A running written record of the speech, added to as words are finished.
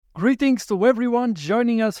Greetings to everyone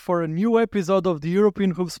joining us for a new episode of the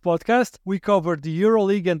European Hoops podcast. We cover the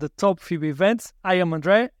Euroleague and the top FIBA events. I am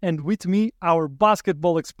Andre, and with me, our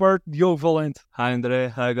basketball expert, Diogo Valente. Hi Andre,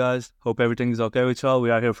 hi guys. Hope everything is okay with y'all.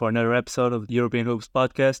 We are here for another episode of the European Hoops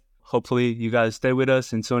podcast. Hopefully you guys stay with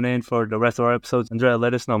us and tune in for the rest of our episodes. Andrea,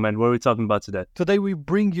 let us know, man. What are we talking about today? Today we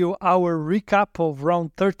bring you our recap of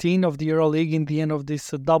round 13 of the Euroleague in the end of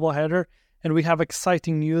this doubleheader. And we have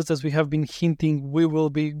exciting news, as we have been hinting. We will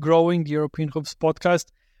be growing the European Hoops podcast.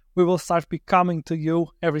 We will start be coming to you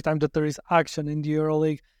every time that there is action in the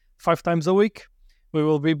Euroleague 5 times a week. We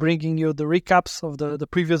will be bringing you the recaps of the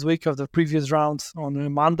previous week, of the previous rounds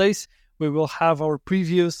on Mondays. We will have our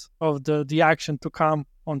previews of the action to come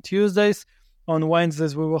on Tuesdays. On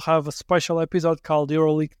Wednesdays, we will have a special episode called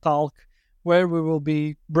Euroleague Talk, where we will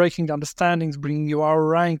be breaking down the standings, bringing you our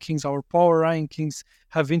rankings, our power rankings,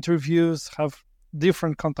 have interviews, have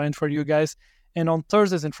different content for you guys. And on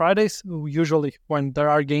Thursdays and Fridays, usually when there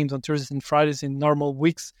are games on Thursdays and Fridays in normal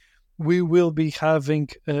weeks, we will be having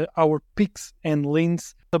our picks and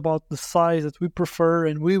leans about the size that we prefer,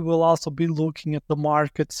 and we will also be looking at the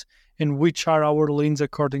markets and which are our leans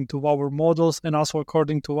according to our models and also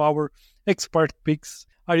according to our expert picks.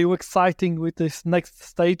 Are you excited with this next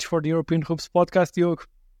stage for the European Hoops podcast, Diogo?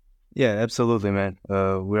 Yeah, absolutely, man.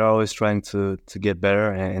 We're always trying to get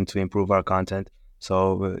better and to improve our content.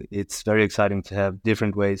 So it's very exciting to have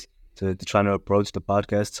different ways to try to approach the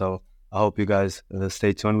podcast. So I hope you guys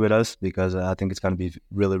stay tuned with us, because I think it's going to be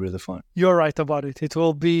really, really fun. You're right about it. It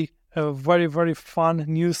will be a very, very fun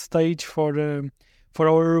new stage for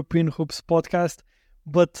our European Hoops podcast.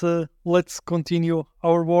 But let's continue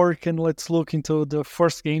our work and let's look into the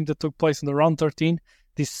first game that took place in the round 13,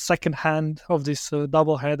 the second hand of this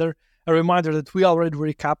doubleheader. A reminder that we already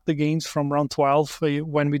recapped the games from round 12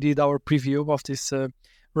 when we did our preview of this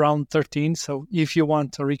round 13. So if you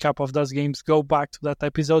want a recap of those games, go back to that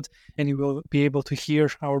episode and you will be able to hear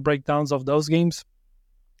our breakdowns of those games.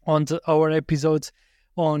 On our episodes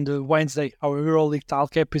on the Wednesday, our Euroleague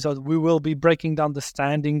Talk episode, we will be breaking down the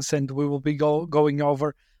standings and we will be going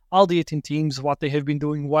over all the 18 teams, what they have been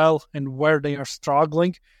doing well and where they are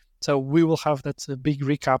struggling. So we will have that big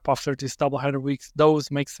recap after this doubleheader weeks.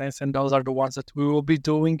 Those make sense and those are the ones that we will be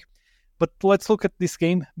doing. But let's look at this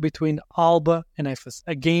game between Alba and Efes,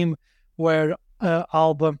 a game where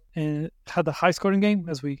Alba had a high-scoring game,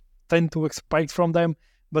 as we tend to expect from them.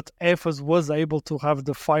 But Efes was able to have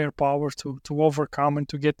the firepower to overcome and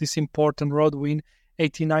to get this important road win,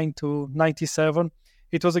 89-97.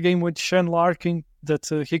 It was a game with Shane Larkin that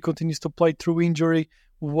he continues to play through injury,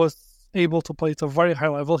 was able to play at a very high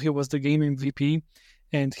level. He was the game MVP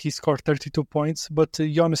and he scored 32 points. But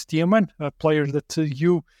Jonas Tiemann, a player that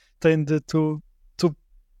you tend to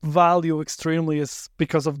value extremely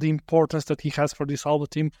because of the importance that he has for this Alba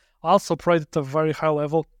team, also played at a very high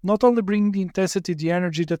level, not only bringing the intensity, the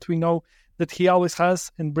energy that we know that he always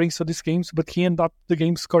has and brings to these games, but he ended up the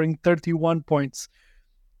game scoring 31 points.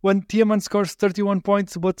 When Tiemann scores 31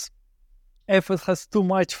 points, but Efes has too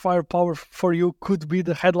much firepower for you, could be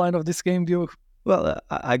the headline of this game, Diogo? Well,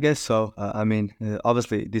 I guess so.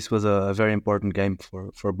 Obviously, this was a very important game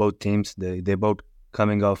for both teams. They both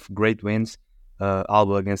coming off great wins,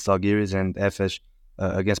 Alba against Algiris and Efes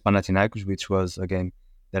against Panathinaikos, which was a game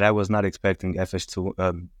that I was not expecting Efes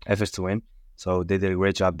to win. So they did a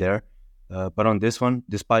great job there. But on this one,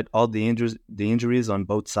 despite all the injuries on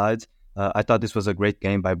both sides, I thought this was a great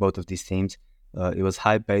game by both of these teams. It was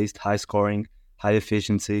high-paced, high-scoring, high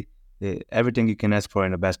efficiency, everything you can ask for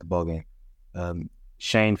in a basketball game.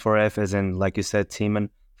 Shane for Efes and, like you said, Tiemann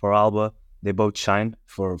for Alba, they both shine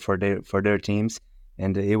for their teams.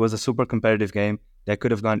 And it was a super competitive game that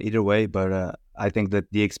could have gone either way, but I think that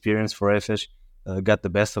the experience for Efes got the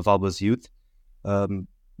best of Alba's youth.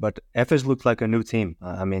 But Efes looked like a new team.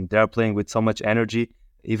 They are playing with so much energy,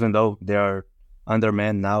 even though they are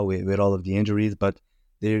undermanned now with all of the injuries, but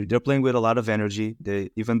they're playing with a lot of energy.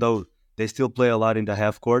 Even though they still play a lot in the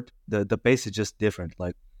half court, the pace is just different.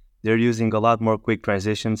 Like, they're using a lot more quick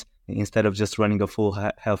transitions instead of just running a full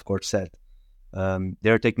half court set.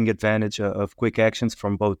 They're taking advantage of quick actions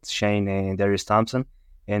from both Shane and Darius Thompson,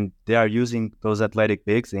 and they are using those athletic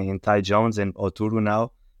bigs in Ty Jones and Oturu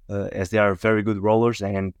now, as they are very good rollers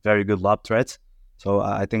and very good lob threats. So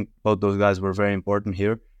I think both those guys were very important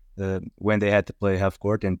here when they had to play half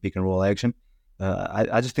court and pick and roll action.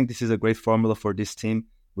 I just think this is a great formula for this team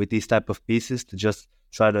with these type of pieces to just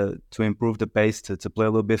try to improve the pace, to play a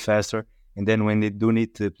little bit faster. And then when they do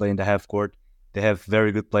need to play in the half court, they have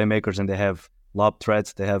very good playmakers and they have lob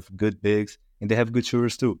threats, they have good bigs, and they have good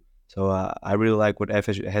shooters too. So I really like what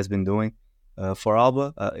FH has been doing. For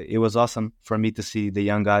Alba, it was awesome for me to see the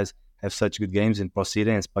young guys have such good games in Procida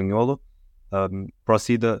and Spagnolo.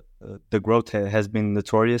 Procida, the growth has been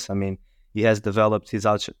notorious. I mean, he has developed his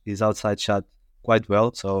outside shot quite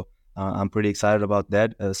well, so I'm pretty excited about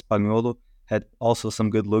that. Spagnolo had also some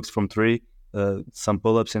good looks from three, some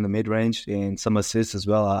pull-ups in the mid-range, and some assists as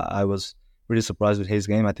well. I was pretty surprised with his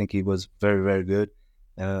game. I think he was very, very good.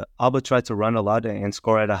 Alba tried to run a lot and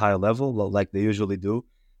score at a high level, like they usually do.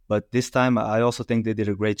 But this time, I also think they did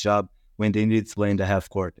a great job when they needed to play in the half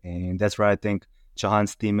court. And that's where I think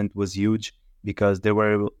Chahan's team was huge, because they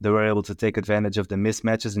were able to take advantage of the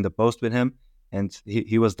mismatches in the post with him. And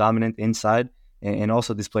he was dominant inside and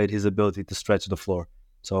also displayed his ability to stretch the floor.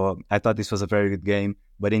 So I thought this was a very good game.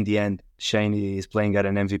 But in the end, Shane is playing at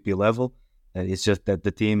an MVP level. It's just that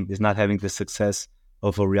the team is not having the success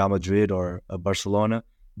of a Real Madrid or a Barcelona.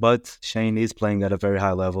 But Shane is playing at a very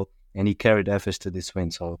high level, and he carried Efes to this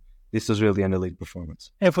win. So this was really an elite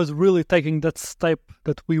performance. Efes really taking that step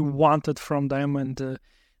that we wanted from them, and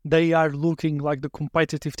they are looking like the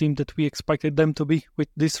competitive team that we expected them to be with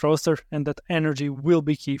this roster, and that energy will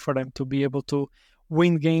be key for them to be able to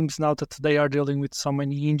win games now that they are dealing with so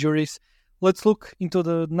many injuries. Let's look into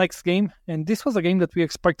the next game, and this was a game that we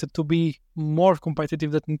expected to be more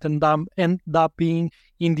competitive than it ended up being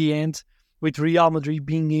in the end, with Real Madrid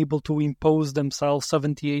being able to impose themselves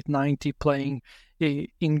 78-90 playing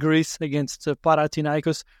in Greece against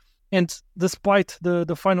Panathinaikos. And despite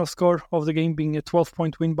the final score of the game being a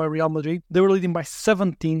 12-point win by Real Madrid, they were leading by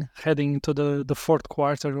 17 heading into the fourth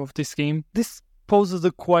quarter of this game. This poses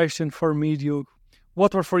the question for me, Diogo.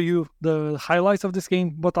 What were for you the highlights of this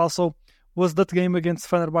game, but also, was that game against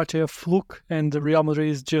Fenerbahce a fluke and Real Madrid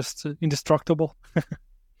is just indestructible?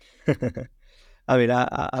 I mean,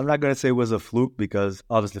 I'm not going to say it was a fluke, because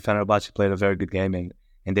obviously Fenerbahce played a very good game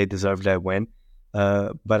and they deserved that win.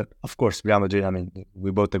 But of course, Real Madrid, I mean,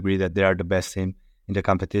 we both agree that they are the best team in the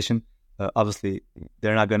competition. Obviously,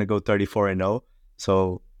 they're not going to go 34-0,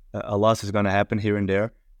 so a loss is going to happen here and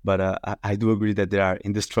there. But I do agree that they are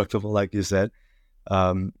indestructible, like you said.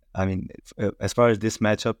 I mean, as far as this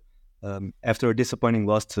matchup, after a disappointing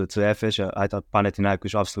loss to Efes, I thought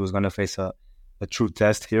Panathinaikos obviously was going to face a true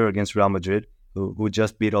test here against Real Madrid, who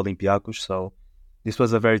just beat Olympiacos. So this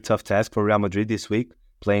was a very tough task for Real Madrid this week,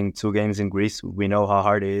 playing 2 games in Greece. We know how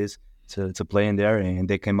hard it is to play in there, and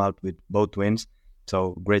they came out with both wins.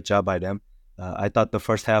 So great job by them. I thought the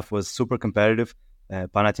first half was super competitive.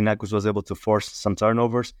 Panathinaikos was able to force some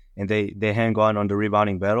turnovers, and they hang on the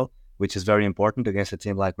rebounding battle, which is very important against a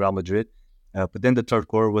team like Real Madrid. But then the third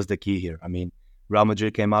quarter was the key here. I mean, Real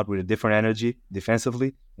Madrid came out with a different energy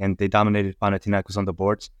defensively, and they dominated Panathinaikos on the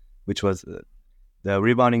boards, which was the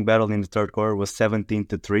rebounding battle in the third quarter was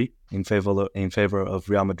 17-3 in favor of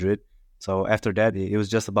Real Madrid. So after that, it was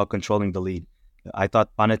just about controlling the lead. I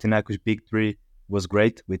thought Panathinaikos' big three was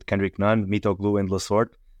great with Kendrick Nunn, Mitoglu, and Lesort,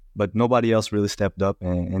 but nobody else really stepped up.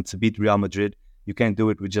 And to beat Real Madrid, you can't do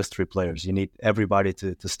it with just 3 players. You need everybody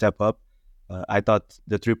to step up. I thought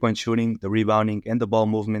the 3-point shooting, the rebounding, and the ball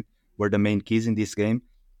movement were the main keys in this game.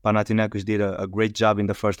 Panathinaikos did a great job in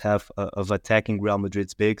the first half of attacking Real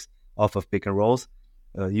Madrid's bigs off of pick and rolls.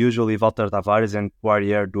 Usually Walter Tavares and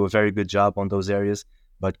Poirier do a very good job on those areas,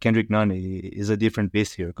 but Kendrick Nunn is a different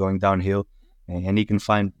beast here, going downhill, and he can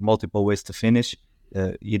find multiple ways to finish,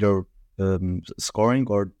 either scoring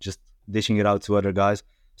or just dishing it out to other guys.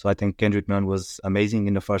 So I think Kendrick Nunn was amazing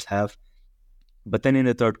in the first half. But then in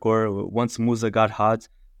the third quarter, once Musa got hot,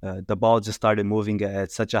 the ball just started moving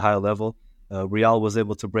at such a high level. Real was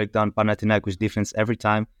able to break down Panathinaikos' defense every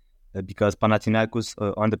time, because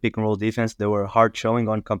Panathinaikos, on the pick and roll defense, they were hard showing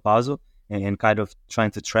on Campazzo and kind of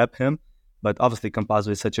trying to trap him. But obviously Campazzo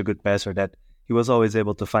is such a good passer that he was always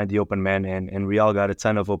able to find the open man, and Real got a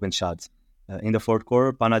ton of open shots. In the fourth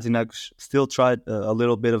quarter, Panathinaikos still tried a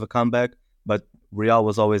little bit of a comeback, but Real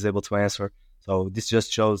was always able to answer. So this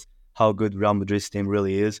just shows how good Real Madrid's team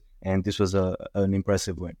really is, and this was an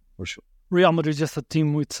impressive win for sure. Real Madrid is just a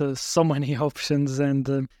team with so many options,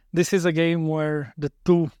 and this is a game where the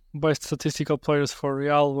 2 best statistical players for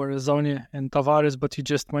Real were Zonia and Tavares, but you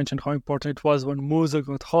just mentioned how important it was when Musa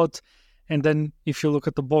got hot. And then if you look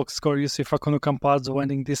at the box score, you see Facundo Campazzo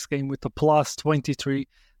ending this game with a plus 23,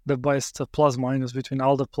 the best plus-minus between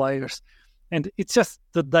all the players. And it's just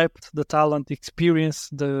the depth, the talent, the experience.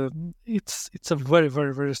 It's a very,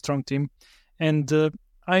 very, very strong team. And the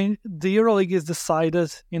Euroleague is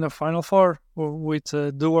decided in a Final Four with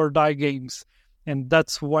do-or-die games. And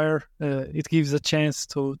that's where it gives a chance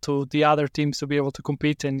to the other teams to be able to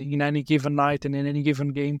compete and in any given night and in any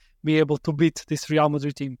given game be able to beat this Real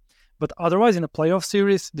Madrid team. But otherwise, in a playoff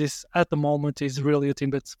series, this at the moment is really a team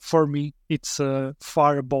that, for me, it's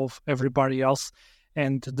far above everybody else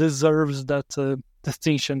and deserves that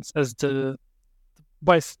distinctions as the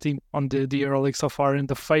best team on the Euroleague so far and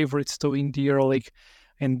the favorites to win the Euroleague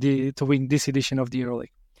and to win this edition of the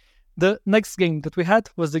Euroleague. The next game that we had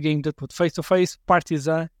was the game that put face-to-face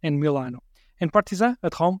Partizan and Milano. And Partizan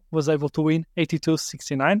at home was able to win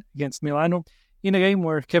 82-69 against Milano in a game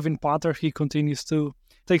where Kevin Potter, he continues to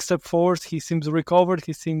take step forward. He seems recovered.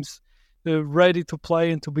 He seems ready to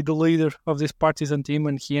play and to be the leader of this Partizan team.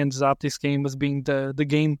 And he ends up this game as being the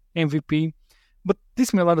game MVP. But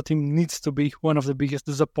this Milano team needs to be one of the biggest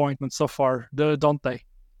disappointments so far, don't they?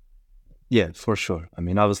 Yeah, for sure. I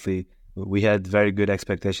mean, obviously, we had very good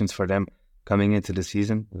expectations for them coming into the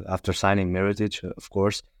season after signing Mirotic, of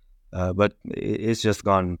course. But it's just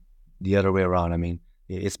gone the other way around. I mean,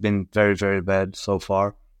 it's been very, very bad so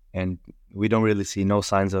far, and we don't really see no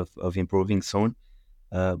signs of improving soon.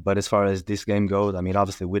 But as far as this game goes, I mean,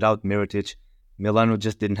 obviously, without Mirotic, Milano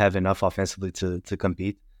just didn't have enough offensively to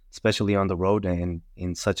compete, especially on the road and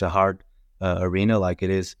in such a hard arena like it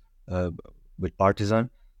is with Partizan.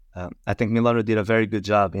 I think Milano did a very good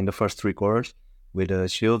job in the first three quarters with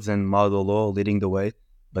Shields and Maudolo leading the way.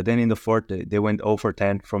 But then in the fourth, they went 0 for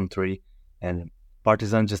 10 from 3, and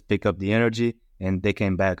Partizan just picked up the energy, and they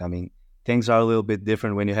came back. I mean, things are a little bit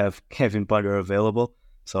different when you have Kevin Potter available.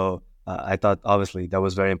 So I thought, obviously, that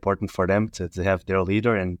was very important for them to have their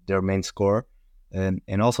leader and their main scorer. And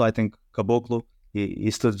also, I think Caboclo, he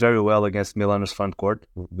stood very well against Milano's front court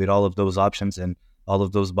with all of those options and all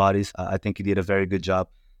of those bodies. I think he did a very good job.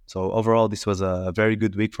 So overall, this was a very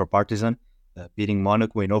good week for Partizan, beating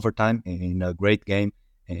Monaco in overtime in a great game.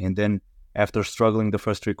 And then after struggling the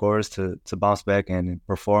first three quarters to bounce back and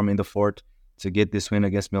perform in the fourth to get this win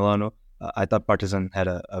against Milano, I thought Partizan had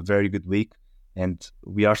a very good week. And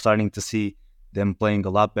we are starting to see them playing a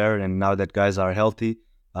lot better. And now that guys are healthy,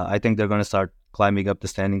 I think they're going to start climbing up the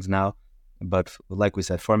standings now. But like we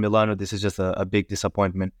said, for Milano, this is just a big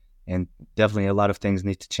disappointment. And definitely a lot of things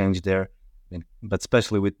need to change there. But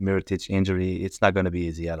especially with Mirotic injury, it's not going to be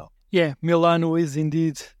easy at all. Yeah, Milano is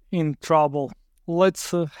indeed in trouble.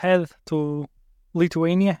 Let's head to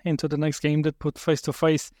Lithuania into the next game that put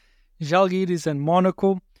face-to-face Žalgiris and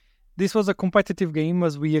Monaco. This was a competitive game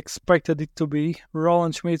as we expected it to be.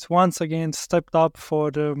 Roland Schmitz once again stepped up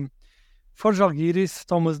for Žalgiris.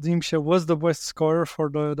 Thomas Dimsha was the best scorer for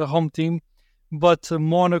the home team, but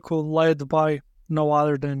Monaco led by no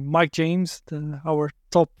other than Mike James, our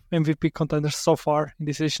top MVP contender so far in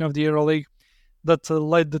this edition of the Euroleague, that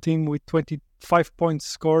led the team with 25 points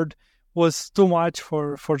scored. Was too much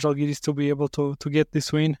for Žalgiris to be able to get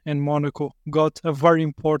this win, and Monaco got a very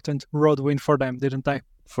important road win for them, didn't they?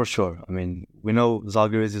 For sure. I mean, we know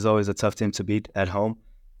Žalgiris is always a tough team to beat at home,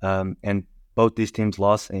 and both these teams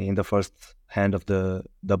lost in the first hand of the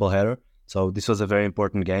doubleheader, so this was a very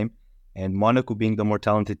important game. And Monaco being the more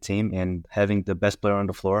talented team and having the best player on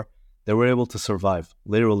the floor, they were able to survive,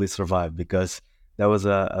 literally survive, because that was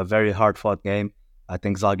a very hard-fought game. I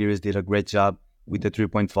think Žalgiris did a great job with the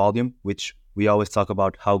three-point volume, which we always talk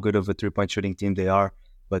about how good of a three-point shooting team they are,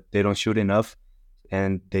 but they don't shoot enough.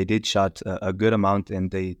 And they did shot a good amount, and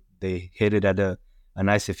they hit it at a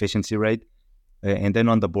nice efficiency rate. And then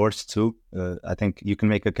on the boards too, I think you can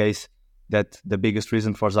make a case that the biggest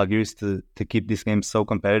reason for Žalgiris to keep this game so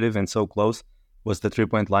competitive and so close was the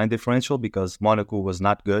three-point line differential, because Monaco was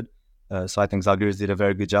not good. So I think Žalgiris did a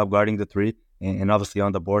very good job guarding the three, and obviously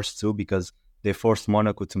on the boards too, because they forced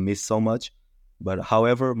Monaco to miss so much. But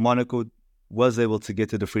however, Monaco was able to get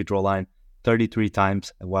to the free throw line 33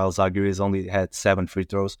 times, while Žalgiris only had 7 free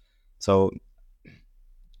throws. So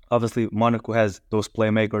obviously Monaco has those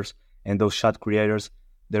playmakers and those shot creators.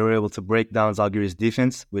 They were able to break down Žalgiris'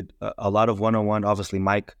 defense with a lot of one-on-one. Obviously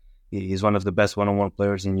Mike is one of the best one-on-one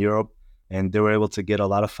players in Europe, and they were able to get a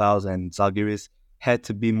lot of fouls, and Žalgiris had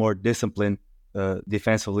to be more disciplined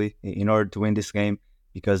defensively in order to win this game,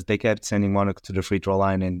 because they kept sending Monaco to the free throw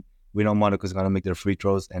line, and we know Monaco is going to make their free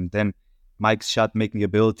throws. And then Mike's shot-making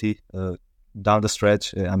ability down the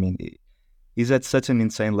stretch, I mean, he's at such an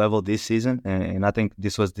insane level this season, and I think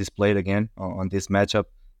this was displayed again on this matchup.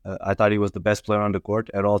 I thought he was the best player on the court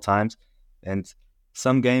at all times. And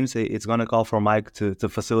some games, it's going to call for Mike to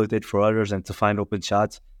facilitate for others and to find open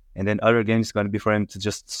shots. And then other games, it's going to be for him to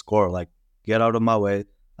just score, like, get out of my way,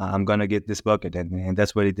 I'm going to get this bucket. And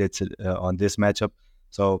that's what he did on this matchup.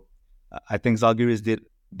 So I think Žalgiris did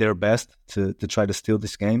their best to try to steal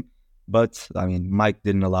this game. But, I mean, Mike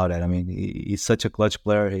didn't allow that. I mean, he's such a clutch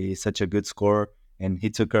player. He's such a good scorer, and he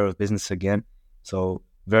took care of business again. So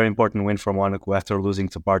very important win for Monaco after losing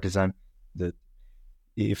to Partizan.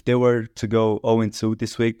 if they were to go 0-2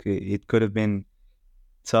 this week, it could have been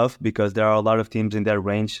tough because there are a lot of teams in that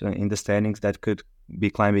range in the standings that could be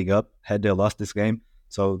climbing up had they lost this game.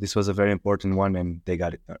 So this was a very important one, and they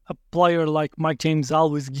got it done. A player like Mike James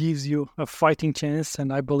always gives you a fighting chance,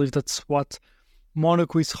 and I believe that's what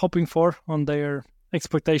Monaco is hoping for on their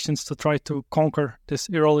expectations to try to conquer this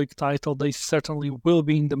Euroleague title. They certainly will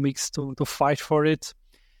be in the mix to fight for it.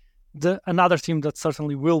 Another team that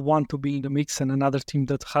certainly will want to be in the mix, and another team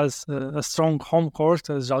that has a strong home court,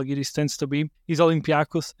 as Žalgiris tends to be, is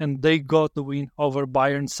Olympiacos, and they got the win over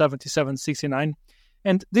Bayern 77-69.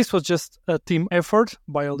 And this was just a team effort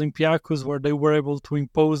by Olympiacos where they were able to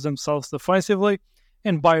impose themselves defensively,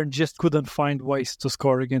 and Bayern just couldn't find ways to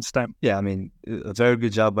score against them. Yeah, I mean, a very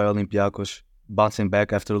good job by Olympiacos bouncing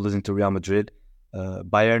back after losing to Real Madrid.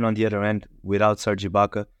 Bayern, on the other end, without Serge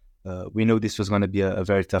Ibaka, we knew this was going to be a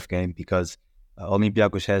very tough game because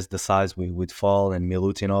Olympiacos has the size with Fall and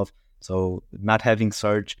Milutinov. So not having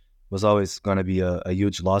Serge was always going to be a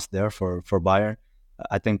huge loss there for Bayern.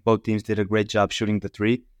 I think both teams did a great job shooting the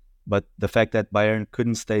three, but the fact that Bayern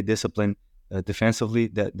couldn't stay disciplined defensively,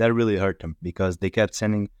 that really hurt them because they kept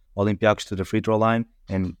sending Olympiacos to the free throw line,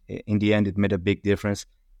 and in the end, it made a big difference.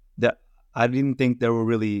 I didn't think there were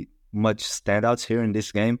really much standouts here in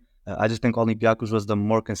this game. I just think Olympiacos was the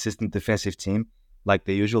more consistent defensive team, like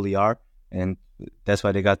they usually are, and that's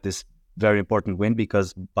why they got this very important win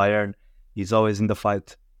because Bayern is always in the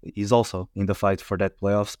fight. He's also in the fight for that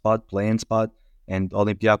playoff spot, play-in spot, and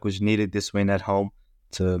Olympiacos needed this win at home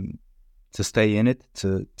to stay in it,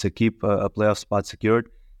 to keep a playoff spot secured.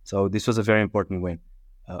 So this was a very important win.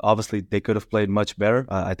 Obviously, they could have played much better.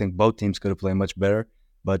 I think both teams could have played much better,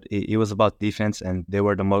 but it was about defense, and they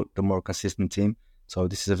were the more consistent team. So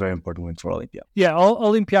this is a very important win for Olympiacos. Yeah,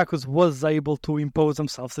 Olympiacos was able to impose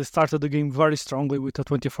themselves. They started the game very strongly with a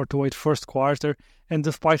 24-8 first quarter, and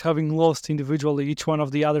despite having lost individually each one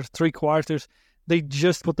of the other three quarters, they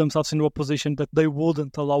just put themselves into a position that they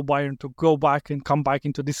wouldn't allow Bayern to go back and come back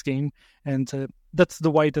into this game. And that's the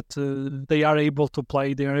way that they are able to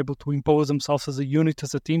play. They are able to impose themselves as a unit,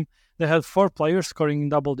 as a team. They had 4 players scoring in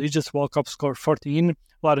double digits. Walkup scored 14,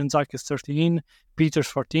 Larenzakis 13, Peters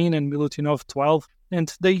 14, and Milutinov 12.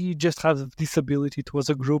 And they just have this ability to, as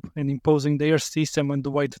a group, and imposing their system and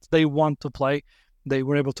the way that they want to play. They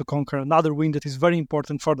were able to conquer another win that is very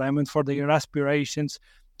important for them and for their aspirations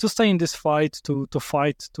to stay in this fight, to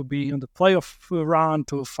fight to be on the playoff run,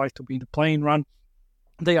 to fight to be in the play-in run.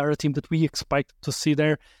 They are a team that we expect to see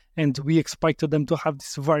there, and we expected them to have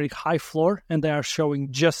this very high floor, and they are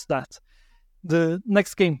showing just that. The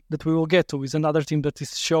next game that we will get to is another team that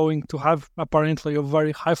is showing to have apparently a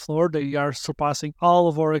very high floor. They are surpassing all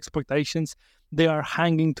of our expectations. They are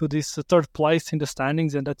hanging to this third place in the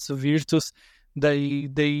standings, and that's Virtus.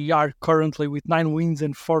 They are currently with 9 wins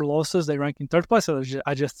and 4 losses. They rank in third place, as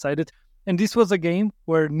I just said it. And this was a game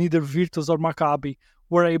where neither Virtus or Maccabi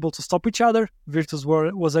were able to stop each other. Virtus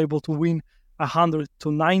was able to win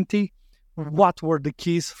 100-90. What were the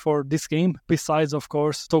keys for this game, besides, of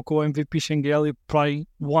course, Toko MVP Şengeli playing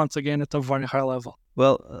once again at a very high level?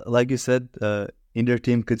 Well, like you said, either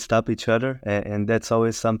team could stop each other, and that's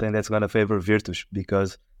always something that's going to favor Virtus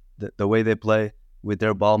because the way they play with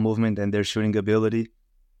their ball movement and their shooting ability,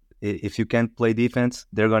 if you can't play defense,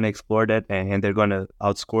 they're going to explore that and they're going to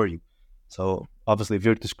outscore you. So obviously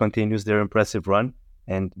Virtus continues their impressive run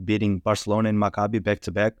and beating Barcelona and Maccabi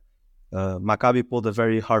back-to-back. Maccabi pulled a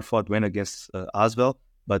very hard-fought win against Asvel,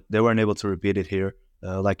 but they weren't able to repeat it here.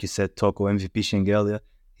 Like you said, Toko MVP Şengeli,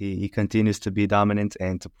 he continues to be dominant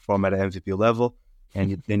and to perform at an MVP level.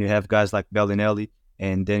 And then you have guys like Bellinelli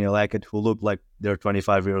and Daniel Hackett who look like they're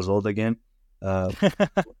 25 years old again.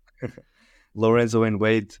 Lorenzo and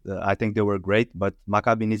Wade, I think they were great, but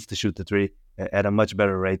Maccabi needs to shoot the three at a much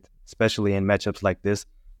better rate, especially in matchups like this,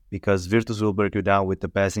 because Virtus will break you down with the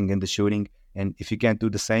passing and the shooting. And if you can't do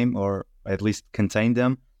the same or at least contain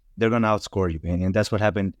them, they're going to outscore you. And that's what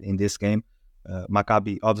happened in this game.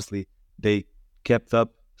 Maccabi, obviously, they kept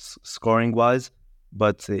up scoring-wise,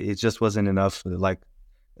 but it just wasn't enough.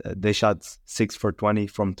 They shot 6 for 20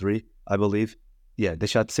 from 3, I believe. Yeah, they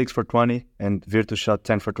shot 6 for 20, and Virtus shot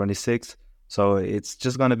 10 for 26. So it's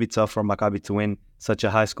just going to be tough for Maccabi to win such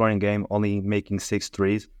a high-scoring game, only making 6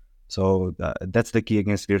 threes. So that's the key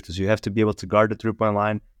against Virtus. You have to be able to guard the three-point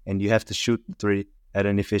line, and you have to shoot the three at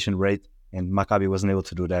an efficient rate. And Maccabi wasn't able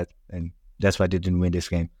to do that, and that's why they didn't win this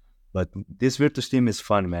game. But this Virtus team is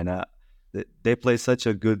fun, man. They play such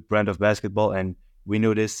a good brand of basketball, and we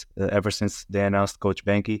knew this ever since they announced Coach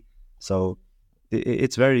Benke. So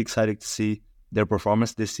it's very exciting to see their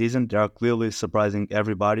performance this season. They are clearly surprising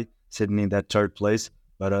everybody, sitting in that third place.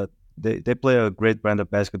 But they play a great brand of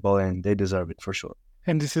basketball and they deserve it for sure.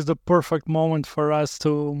 And this is the perfect moment for us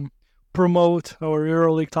to promote our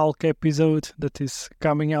Euroleague Talk episode that is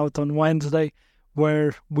coming out on Wednesday,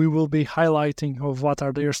 where we will be highlighting of what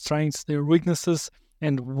are their strengths, their weaknesses,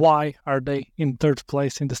 and why are they in third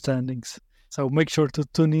place in the standings. So make sure to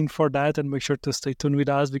tune in for that and make sure to stay tuned with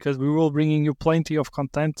us because we will bringing you plenty of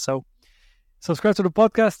content. So subscribe to the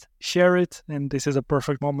podcast, share it, and this is a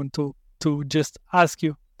perfect moment to just ask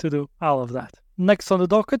you to do all of that. Next on the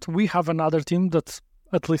docket, we have another team that,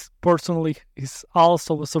 at least personally, is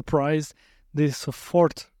also a surprise. This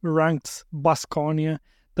fourth-ranked Baskonia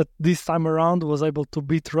that this time around was able to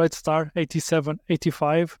beat Red Star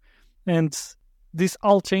 87-85. And this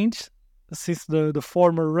all changed since the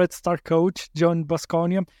former Red Star coach joined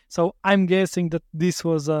Baskonia. So I'm guessing that this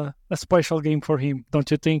was a special game for him, don't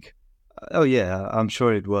you think? Oh yeah, I'm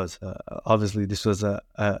sure it was. Obviously, this was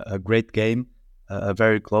a great game, a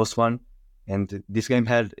very close one. And this game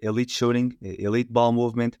had elite shooting, elite ball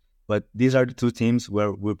movement. But these are the two teams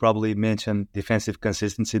where we probably mention defensive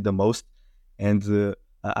consistency the most. And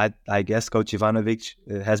I guess Coach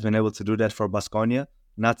Ivanovic has been able to do that for Baskonia.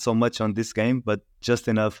 Not so much on this game, but just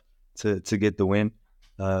enough to get the win.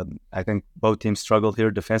 I think both teams struggled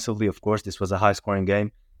here defensively. Of course, this was a high-scoring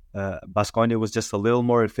game. Baskonia was just a little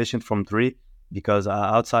more efficient from three because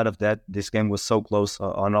outside of that, this game was so close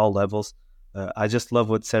on all levels. I just love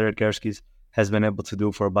what Sergej Kerskis has been able to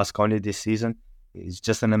do for Baskonia this season. It's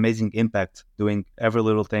just an amazing impact, doing every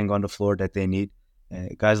little thing on the floor that they need.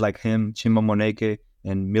 Guys like him, Chima Moneke,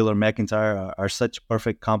 and Miller McIntyre are such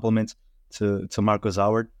perfect complements to Marcus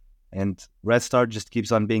Howard. And Red Star just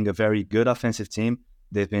keeps on being a very good offensive team.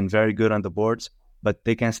 They've been very good on the boards, but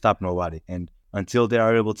they can't stop nobody. And until they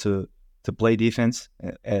are able to play defense,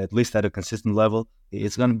 at least at a consistent level,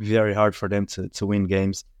 it's going to be very hard for them to win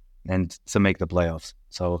games and to make the playoffs.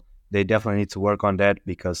 So they definitely need to work on that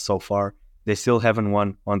because so far they still haven't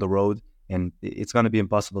won on the road, and it's going to be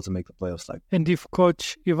impossible to make the playoffs. And if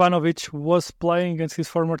Coach Ivanovic was playing against his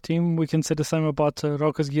former team, we can say the same about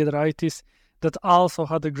Rokas Giedraitis, that also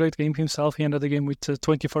had a great game himself. He ended the game with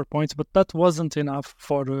 24 points, but that wasn't enough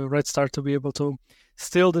for Red Star to be able to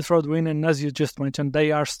steal this road win. And as you just mentioned,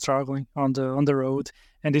 they are struggling on the road.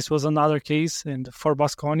 And this was another case. And for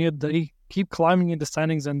Baskonia, they keep climbing in the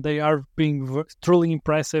standings and they are being truly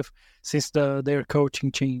impressive since their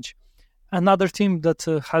coaching change. Another team that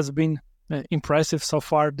has been impressive so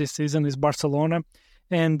far this season is Barcelona.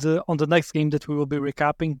 And on the next game that we will be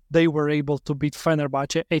recapping, they were able to beat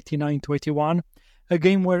Fenerbahce 89-81, a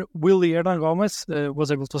game where Willy Hernan Gomez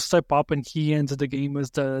was able to step up and he ended the game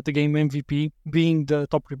as the game MVP, being the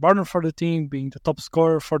top rebounder for the team, being the top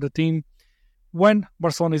scorer for the team. When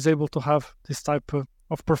Barcelona is able to have this type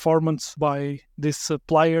of performance by these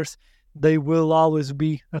players, they will always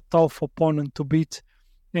be a tough opponent to beat.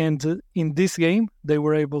 And in this game, they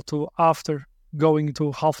were able to, after going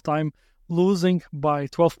to halftime, losing by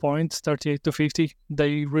 12 points, 38-50.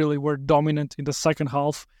 They really were dominant in the second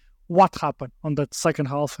half. What happened on that second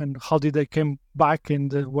half and how did they come back and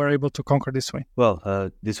were able to conquer this win?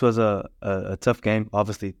 Well, this was a tough game.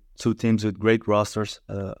 Obviously, two teams with great rosters.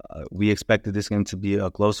 We expected this game to be a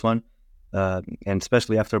close one, and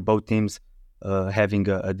especially after both teams having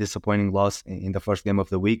a disappointing loss in the first game of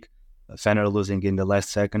the week. Fener losing in the last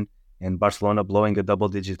second and Barcelona blowing a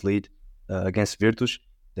double-digit lead against Virtus.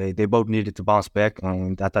 They both needed to bounce back,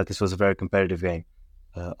 and I thought this was a very competitive game.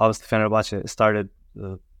 Obviously, Fenerbahce started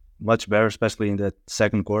much better, especially in the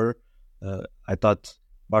second quarter. I thought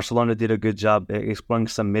Barcelona did a good job exploring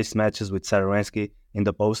some mismatches with Saransky in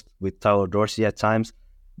the post, with Tyler Dorsey at times,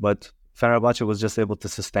 but Fenerbahce was just able to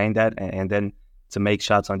sustain that and then to make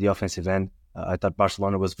shots on the offensive end. I thought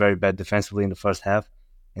Barcelona was very bad defensively in the first half.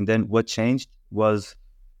 And then what changed was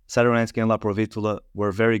Saransky and La Provitola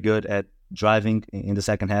were very good at driving in the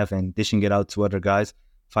second half and dishing it out to other guys,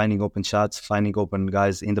 finding open shots, finding open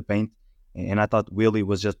guys in the paint. And I thought Willy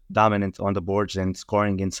was just dominant on the boards and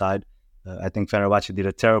scoring inside. I think Fenerbahce did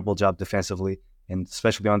a terrible job defensively, and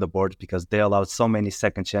especially on the boards because they allowed so many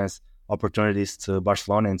second chance opportunities to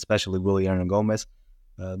Barcelona, and especially Willy Hernan Gomez.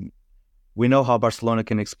 We know how Barcelona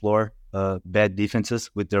can explore bad defenses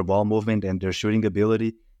with their ball movement and their shooting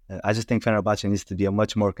ability. I just think Fenerbahce needs to be a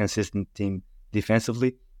much more consistent team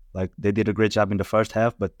defensively. Like, they did a great job in the first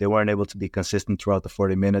half, but they weren't able to be consistent throughout the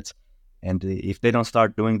 40 minutes. And if they don't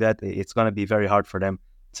start doing that, it's going to be very hard for them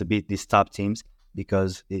to beat these top teams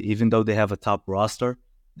because even though they have a top roster,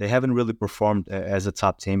 they haven't really performed as a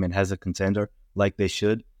top team and as a contender like they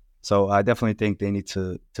should. So I definitely think they need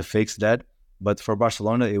to fix that. But for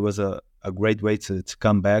Barcelona, it was a great way to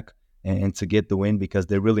come back and to get the win because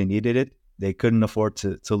they really needed it. They couldn't afford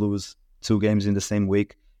to lose 2 games in the same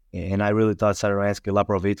week. And I really thought Saransky,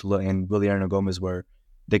 Laprovitula, and Willian Gomez were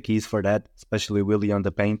the keys for that, especially Willie on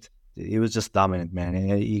the paint. He was just dominant, man.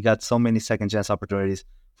 And he got so many second chance opportunities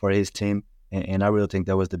for his team. And I really think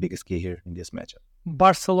that was the biggest key here in this matchup.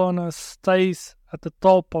 Barcelona stays at the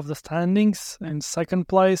top of the standings in second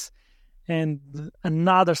place, and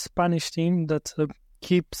another Spanish team that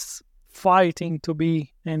keeps fighting to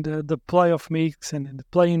be in the playoff mix and in the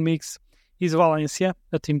playing mix is Valencia,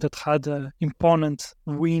 a team that had an imponent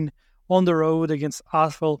win on the road against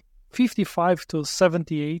Asvel,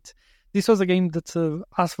 55-78. This was a game that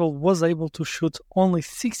Asvel was able to shoot only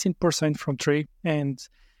 16% from three, and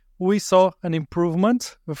we saw an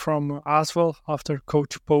improvement from Asvel after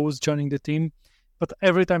Coach Pose joining the team. But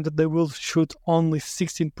every time that they will shoot only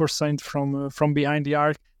 16% from behind the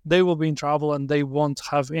arc, they will be in trouble and they won't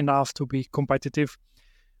have enough to be competitive.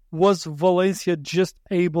 Was Valencia just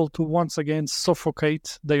able to once again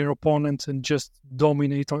suffocate their opponent and just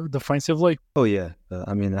dominate defensively? Oh, yeah.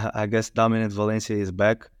 I guess dominant Valencia is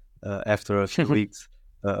back after a few weeks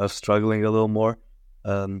of struggling a little more.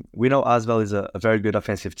 We know Asvel is a very good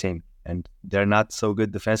offensive team, and they're not so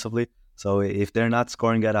good defensively. So if they're not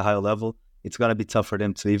scoring at a high level, it's going to be tough for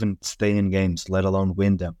them to even stay in games, let alone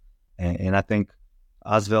win them. And I think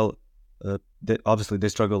Asvel, obviously they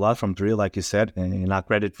struggle a lot from three, like you said, and I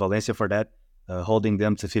credit Valencia for that. Holding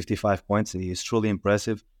them to 55 points is truly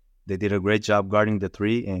impressive. They did a great job guarding the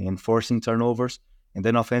three and forcing turnovers. And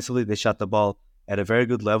then offensively, they shot the ball at a very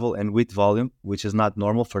good level and with volume, which is not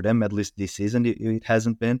normal for them, at least this season it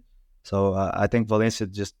hasn't been. So I think Valencia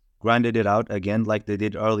just grinded it out again like they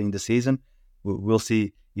did early in the season. We'll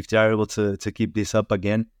see if they are able to keep this up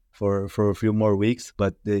again for a few more weeks,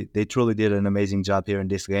 but they truly did an amazing job here in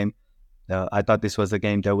this game. I thought this was a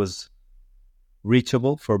game that was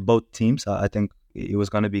reachable for both teams. I think it was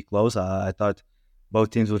going to be close. I thought both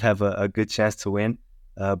teams would have a good chance to win,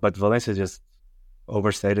 but Valencia just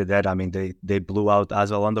overstated that. I mean, they blew out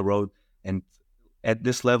Asvel on the road, and at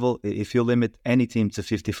this level, if you limit any team to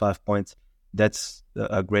 55 points, that's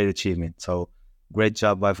a great achievement. So great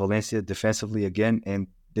job by Valencia defensively again, and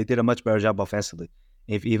they did a much better job offensively.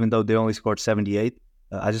 Even though they only scored 78,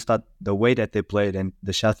 I just thought the way that they played and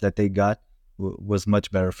the shots that they got was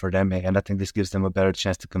much better for them, and I think this gives them a better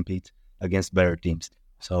chance to compete against better teams.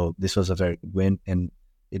 So this was a very good win, and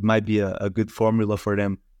it might be a good formula for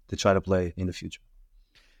them to try to play in the future.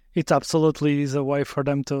 It absolutely is a way for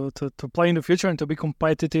them to play in the future and to be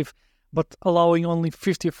competitive, but allowing only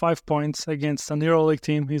 55 points against an Euroleague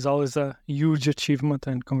team is always a huge achievement,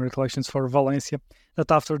 and congratulations for Valencia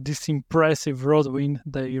that after this impressive road win,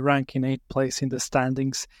 they rank in 8th place in the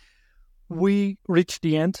standings. We reached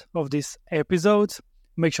the end of this episode.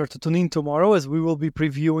 Make sure to tune in tomorrow as we will be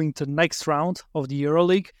previewing the next round of the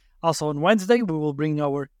Euroleague. Also on Wednesday, we will bring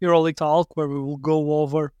our Euroleague talk where we will go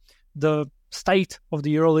over the state of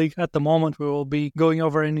the Euroleague at the moment. We will be going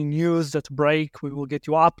over any news that break. We will get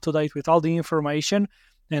you up to date with all the information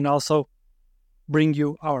and also bring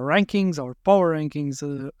you our rankings, our power rankings,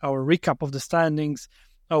 our recap of the standings,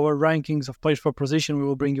 our rankings of players per position. We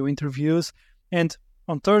will bring you interviews. And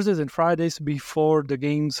on Thursdays and Fridays before the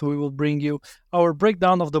games, we will bring you our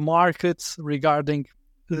breakdown of the markets regarding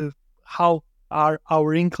how are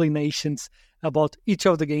our inclinations about each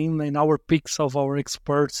of the game and our picks of our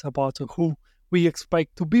experts about who we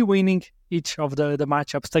expect to be winning each of the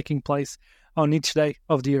matchups taking place on each day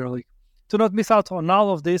of the EuroLeague. Do not miss out on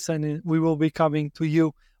all of this, and we will be coming to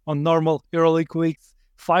you on normal EuroLeague weeks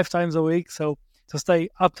 5 times a week. So to stay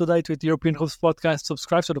up to date with the European Hoops Podcast,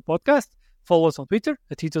 subscribe to the podcast, follow us on Twitter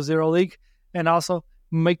at Tito's EuroLeague, and also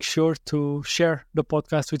make sure to share the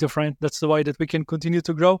podcast with a friend. That's the way that we can continue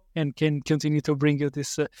to grow and can continue to bring you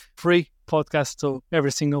this free podcast to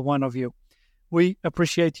every single one of you. We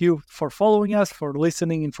appreciate you for following us, for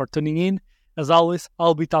listening, and for tuning in. As always,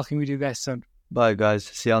 I'll be talking with you guys soon. Bye, guys.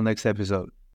 See you on next episode.